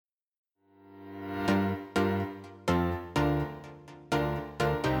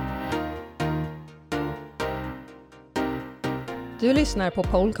Du lyssnar på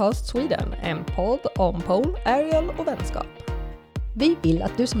Polecast Sweden, en podd om pole, aerial och vänskap. Vi vill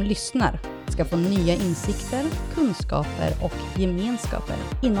att du som lyssnar ska få nya insikter, kunskaper och gemenskaper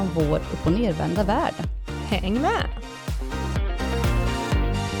inom vår upp- och nervända värld. Häng med!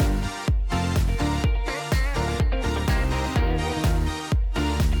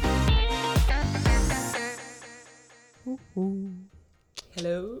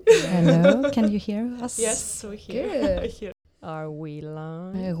 Hello. Hello, can you hear us? Yes, we're here. Good. Are we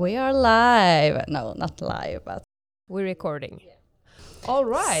live? We are live. No, not live, but We're recording. All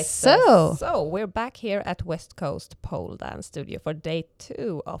right. So we're back here at West Coast Pole Dance Studio for day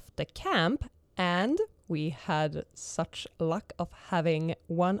 2 of the camp, and we had such luck of having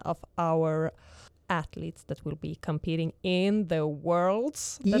one of our athletes that will be competing in the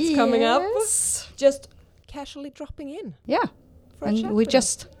Worlds that's coming up. Just casually dropping in. Yeah, for a and chat we with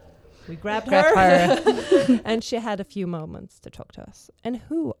just us. We grabbed grabbed her. And she had a few moments to talk to us. And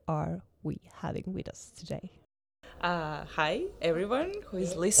who are we having with us today? Hi, everyone who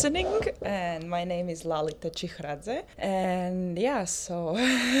is listening. And my name is Lalita Čihradze. And yeah, so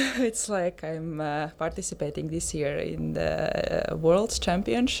it's like I'm participating this year in the World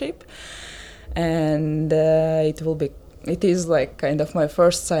Championship. And it is like kind of my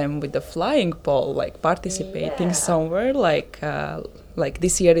first time with the flying pole, like participating somewhere. Like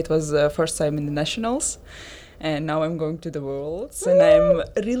this year it was the first time in the nationals, and now I'm going to the Worlds. And I'm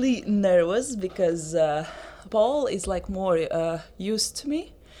really nervous because pole is like more used to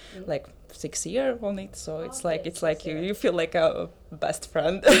me, like 6 years on it. So it's like you feel like a best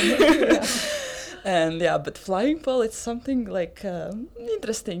friend. And yeah, but flying pole, it's something like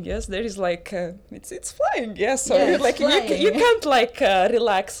interesting. Yes, there is like it's flying. Yes, so Yeah, like flying. you can't like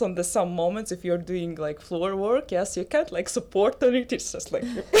relax on the some moments if you're doing like floor work. Yes, you can't like support on it. It's just like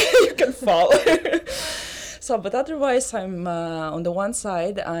you can fall. So, but otherwise, I'm on the one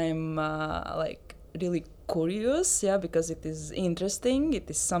side, I'm like really curious, yeah, because it is interesting, it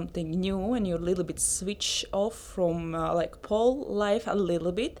is something new, and you a little bit switch off from like pole life a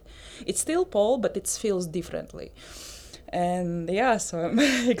little bit. It's still pole, but it feels differently. And yeah, so I'm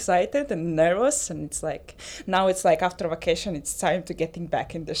excited and nervous, and it's like now it's like after vacation, it's time to getting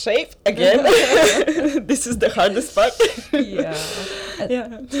back in the shape again. This is the hardest part. Yeah.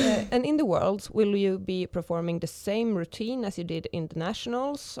 Yeah. And in the Worlds, will you be performing the same routine as you did in the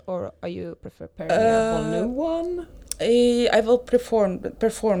nationals, or are you preparing a whole new one? I will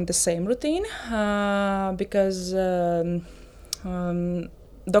perform the same routine because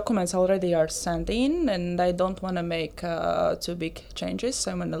documents already are sent in, and I don't want to make too big changes.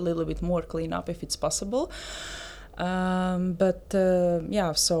 I want a little bit more clean up if it's possible. But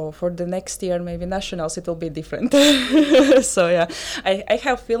yeah, so for the next year, maybe nationals, it will be different. So yeah, I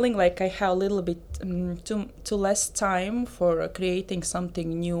have feeling like I have a little bit too less time for creating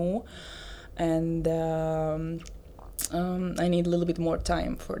something new, and I need a little bit more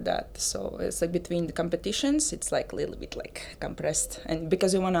time for that. So it's like between the competitions, it's like a little bit like compressed, and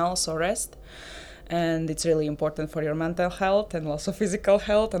because you want to also rest. And it's really important for your mental health and also physical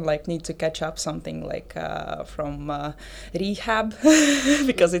health, and like need to catch up something like from rehab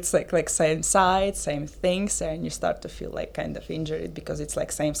because it's like same side, same things, and you start to feel like kind of injured because it's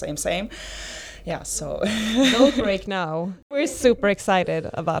like same. Yeah, so Don't break now. We're super excited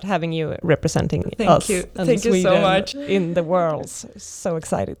about having you representing us. And Thank you so Sweden much. in the Worlds. So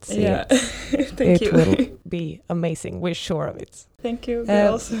excited to see yeah. it. Thank you. Will be amazing. We're sure of it. Thank you,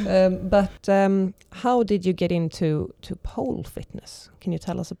 girls. But how did you get into pole fitness? Can you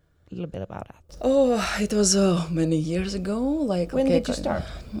tell us a little bit about that? Oh, it was many years ago. Like When did you start?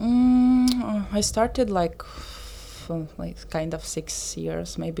 I started like kind of 6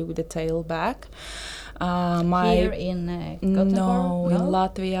 years, maybe with the tail back. here in Gothenburg? No, in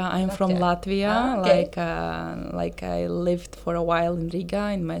Latvia. I'm from Latvia. Okay. Like I lived for a while in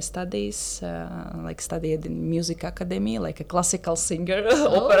Riga in my studies. Like studied in music academy, like a classical singer,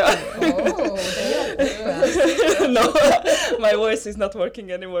 opera. No, my voice is not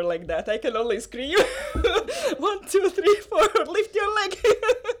working anymore like that. I can only scream 1, 2, 3, 4, lift your leg,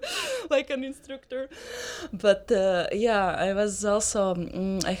 like an instructor. But yeah, I was also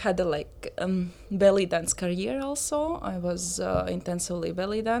I had a like belly dance career also. I was intensively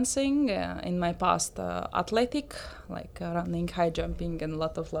belly dancing in my past, athletic, like running, high jumping, and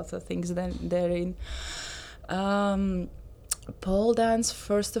lots of things therein. Pole dance,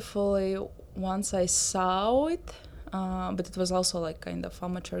 first of all, once I saw it, but it was also like kind of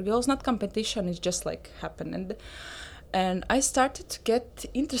amateur girls, not competition, it just like happened. And I started to get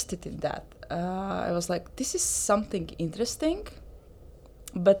interested in that. I was like, this is something interesting.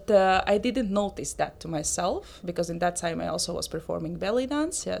 But I didn't notice that to myself, because in that time I also was performing belly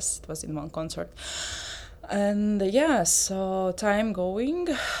dance. Yes, it was in one concert. And so time going,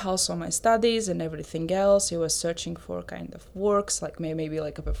 also my studies and everything else. I was searching for kind of works, like maybe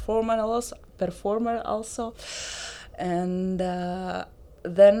like a performer also. And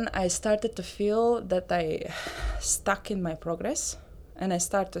then I started to feel that I stuck in my progress, and I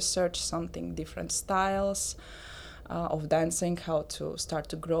started to search something, different styles of dancing, how to start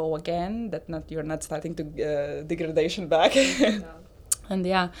to grow again, that you're not starting to degradation back. No. And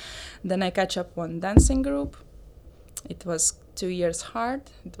then I catch up one dancing group. It was 2 years hard.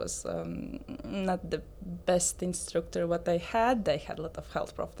 It was not the best instructor what I had. I had a lot of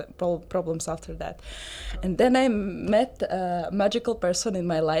health problems after that. And then I met a magical person in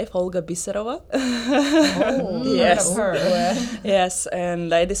my life, Olga Biserova. Oh, yes. Her. Yes,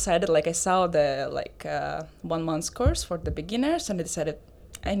 and I decided, like, I saw the 1 month course for the beginners, and I decided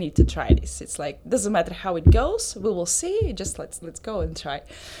I need to try this. It's like, doesn't matter how it goes, we will see, just let's go and try.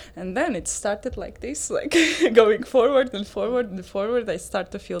 And then it started like this, like going forward and forward and forward. I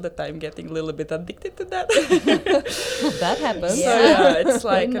start to feel that I'm getting a little bit addicted to that. That happens. So it's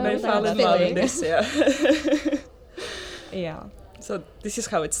like, and I fell in love with this, Yeah. So this is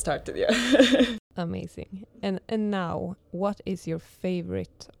how it started, Amazing. And now, what is your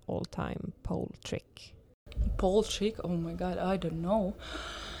favorite all-time pole trick? Pole trick? Oh my god, I don't know.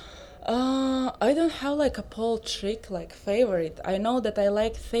 I don't have like a pole trick like favorite. I know that I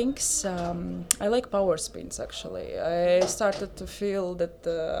like things. I like power spins actually. I started to feel that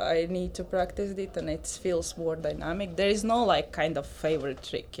I need to practice it, and it feels more dynamic. There is no like kind of favorite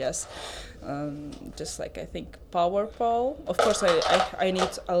trick. Yes, just like I think power pole. Of course, I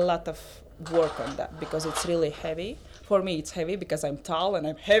need a lot of work on that because it's really heavy. For me, it's heavy because I'm tall and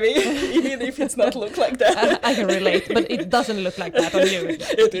I'm heavy, even if it's not look like that. I can relate, but it doesn't look like that on you.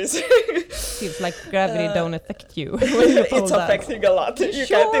 It is. Feels like gravity don't affect you when you pole It's dance. affecting a lot. You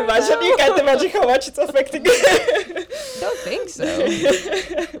Sure, can't imagine. no. You can't imagine how much it's affecting. Don't think so.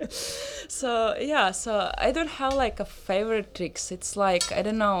 So I don't have like a favorite tricks. It's like, I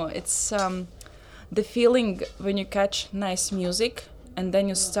don't know. It's the feeling when you catch nice music and then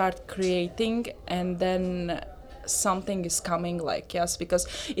you start creating, and then something is coming, like, yes, because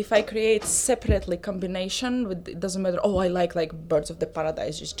if I create separately combination with, it doesn't matter, I like Birds of the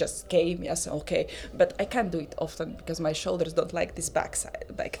Paradise, it just came, yes, okay, but I can't do it often because my shoulders don't like this backside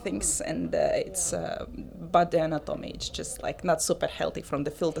like things, and it's body anatomy, it's just like not super healthy from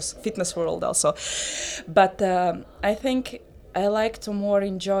the fitness world also. But I think I like to more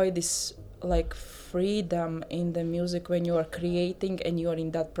enjoy this like freedom in the music when you are creating and you are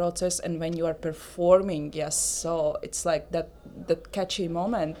in that process, and when you are performing, yes, so it's like that catchy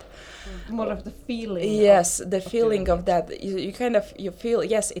moment, More of the feeling. yes, the feeling of that, you kind of, you feel,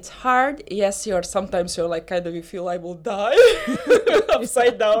 yes, it's hard, yes, you're like kind of, you feel I will die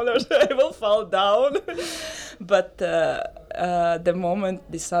upside down, or I will fall down, but the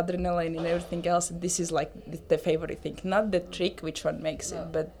moment, this adrenaline and everything else, this is like the favorite thing, not the trick which one makes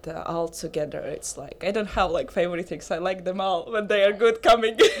it, but all together, it's like, I don't have like favorite tricks, I like them all when they are good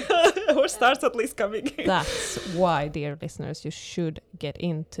coming, or starts at least coming. That's why, dear listeners, you should get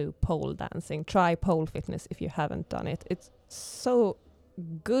into pole dancing. Try pole fitness if you haven't done it. It's so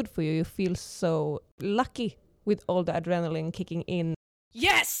good for you. You feel so lucky with all the adrenaline kicking in.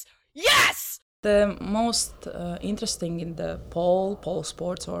 Yes! Yes! The most interesting in the pole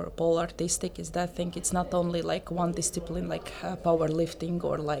sports or pole artistic is that I think it's not only like one discipline, like powerlifting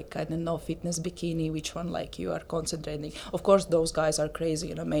or like, I don't know, fitness bikini, which one like you are concentrating. Of course, those guys are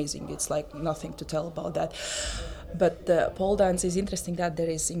crazy and amazing. It's like nothing to tell about that. But pole dance is interesting that there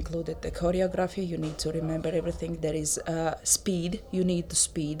is included the choreography. You need to remember everything. There is speed. You need to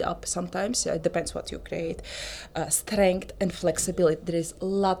speed up sometimes. It depends what you create. Strength and flexibility. There is a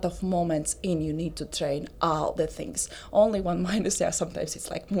lot of moments in. You need to train all the things. Only one minus, sometimes it's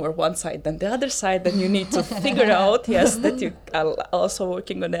like more one side than the other side. Then you need to figure out, yes, that you are also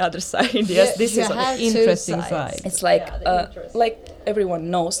working on the other side. Yes, this is an interesting side. It's like everyone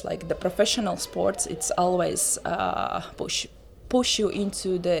knows, like the professional sports, it's always push you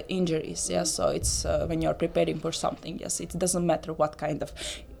into the injuries. Yes, so it's when you're preparing for something. Yes, it doesn't matter what kind of,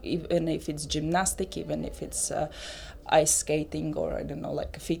 even if it's gymnastic, even if it's ice skating, or I don't know,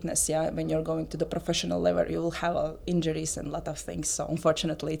 like fitness. Yeah, when you're going to the professional level, you will have injuries and a lot of things. So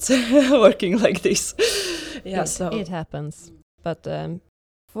unfortunately, it's working like this. Yeah, It happens. But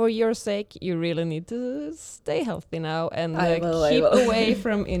For your sake, you really need to stay healthy now and keep away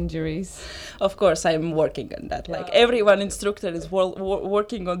from injuries. Of course, I'm working on that. Like everyone instructor is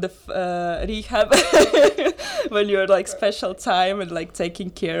working on the rehab when you're like special time and like taking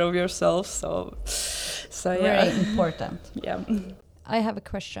care of yourself. So yeah. Very important. Yeah. I have a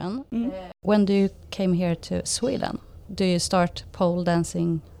question. When do you came here to Sweden? Do you start pole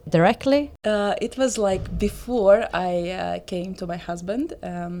dancing directly? It was like before I came to my husband.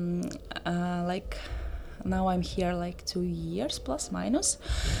 Like now I'm here like 2 years plus minus,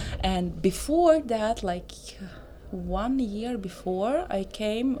 and before that, like 1 year before I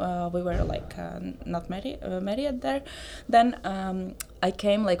came, we were like not married there. Then I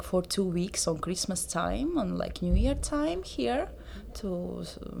came like for 2 weeks on Christmas time, on like New Year time here to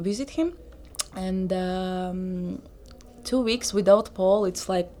visit him, and 2 weeks without pole, it's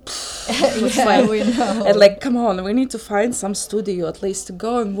like We know. and like, come on, we need to find some studio at least to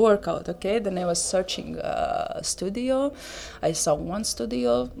go and work out. Okay, then I was searching a studio. I saw one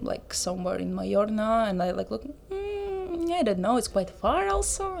studio like somewhere in Majorna, and I like look. I don't know, it's quite far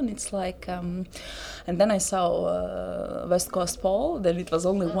also, and it's like and then I saw West Coast Pole. Then it was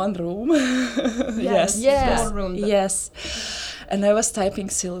only one room. Small room. Yes. And I was typing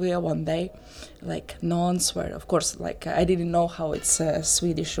Sylvia one day, like nonce were, of course, like I didn't know how it's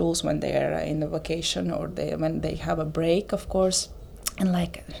Swedish rules when they are in a vacation or when they have a break, of course. And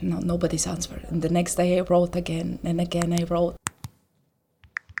like, no, nobody's answered. And the next day I wrote again, and again I wrote.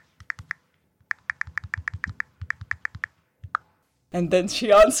 And then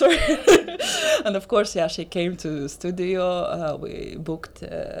she answered. And of course, yeah, she came to the studio. We booked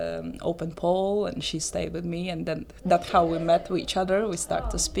open pole, and she stayed with me. And then that's how we met with each other. We start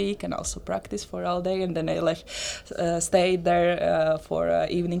to speak and also practice for all day. And then I stayed there for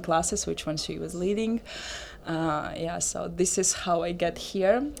evening classes, which one she was leading. So this is how I get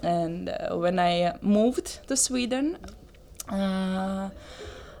here. And when I moved to Sweden,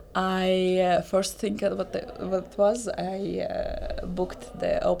 I first think what was I booked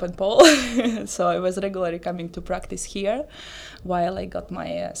the open pole, so I was regularly coming to practice here while I got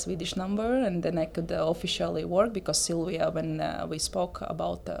my Swedish number, and then I could officially work because Sylvia, when we spoke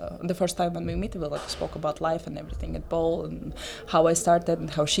about the first time when we met, we spoke about life and everything at pole and how I started and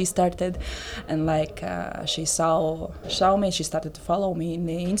how she started, and like she saw me, she started to follow me in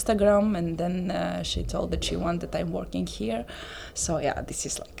the Instagram, and then she told that she wanted I'm working here. So yeah, this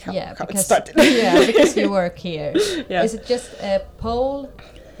is like how it started. Yeah, because you work here. Yeah. Is it just a pole,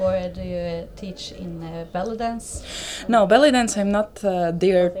 or do you teach in belly dance? No, belly dance I'm not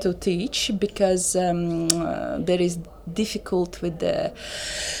there to teach because there is difficult with the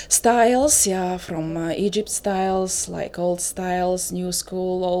styles, from Egypt styles, like old styles, new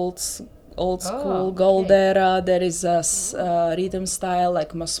school, old school, gold era. There is a rhythm style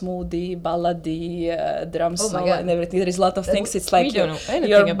like Masmoudi, Balladi, drum solo, and everything. There is a lot of things. It's like don't know anything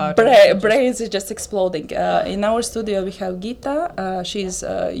your about brains is just exploding. In our studio we have Gita. She's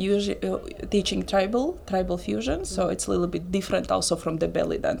usually teaching tribal fusion, so it's a little bit different also from the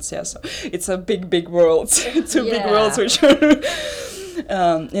belly dance. Yeah, so it's a big world, big worlds which are.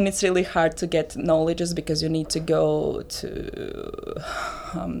 And it's really hard to get knowledges because you need to go to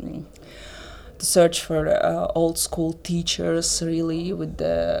search for old school teachers really with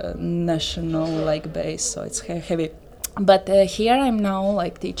the national like base, so it's heavy. But here I'm now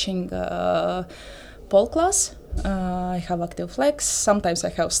like teaching pole class. I have active flex, sometimes I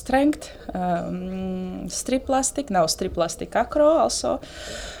have strength, strip plastic, now strip plastic acro also.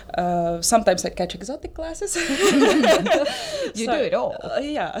 Sometimes I catch exotic classes. You do it all.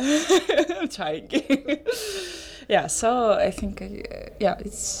 Yeah, I'm trying. Yeah, so I think,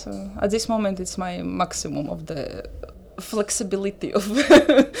 it's at this moment it's my maximum of the flexibility of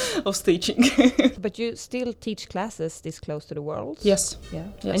teaching. But you still teach classes this close to the world? Yes. Yeah.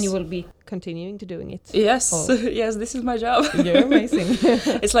 Yes. And you will be continuing to doing it? Yes. Yes, this is my job. You're amazing.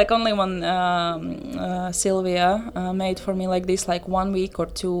 It's like only one Sylvia made for me like this, like 1 week or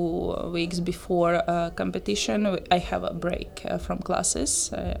 2 weeks before competition. I have a break from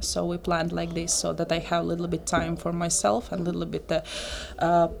classes, so we planned like this so that I have a little bit time for myself and a little bit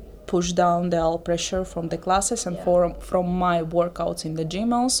push down the all pressure from the classes and from my workouts in the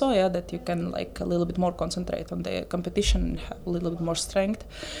gym also, that you can like a little bit more concentrate on the competition and have a little bit more strength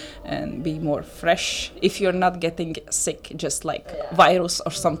and be more fresh if you're not getting sick, just like virus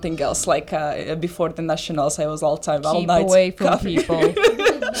or something else. Like before the nationals, I was all night keep away from people. Tip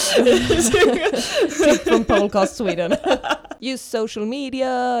from Polecast Sweden. Use social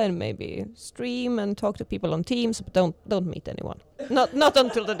media and maybe stream and talk to people on Teams, but don't meet anyone. Not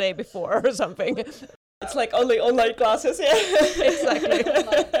until the day before or something. It's like only online classes, yeah. Exactly.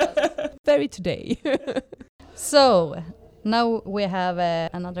 Very today. So now we have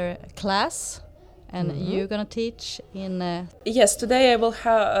another class, and you're gonna teach in. Yes, today I will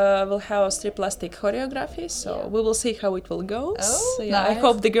have a strip plastic choreography, so we will see how it will go. Oh, so, yeah, nice. I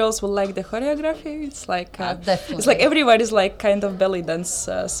hope the girls will like the choreography. It's like Definitely. it's like everybody's like kind of belly dance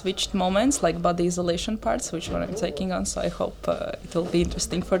switched moments, like body isolation parts, which one I'm taking on. So I hope it will be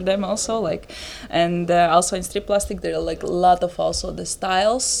interesting for them also. Like, and also in strip plastic there are like a lot of also the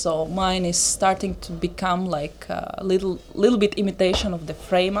styles. So mine is starting to become like a little bit imitation of the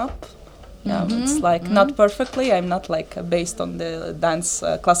frame up. It's like not perfectly. I'm not like based on the dance,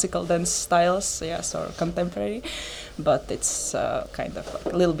 classical dance styles, yes, or contemporary, but it's kind of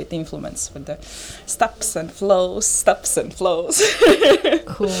like a little bit influenced with the stops and flows.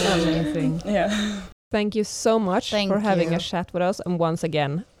 Cool. Amazing. Yeah. Thank you so much Thank for having you. a chat with us. And once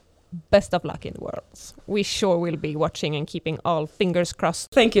again, best of luck in Worlds. We sure will be watching and keeping all fingers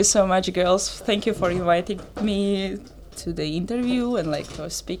crossed. Thank you so much, girls. Thank you for inviting me to the interview and like for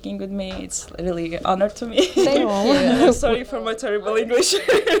speaking with me. It's really an honor to me. Thank you. I'm sorry for my terrible English.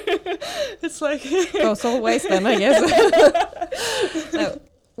 It's like Goes always then, I guess. No,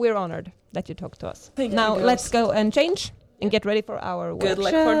 we're honored that you talked to us. Thank you, Now girls. let's go and change and get ready for our Good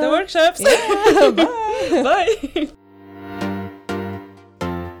workshop. luck for the workshops. Yeah, bye. Bye.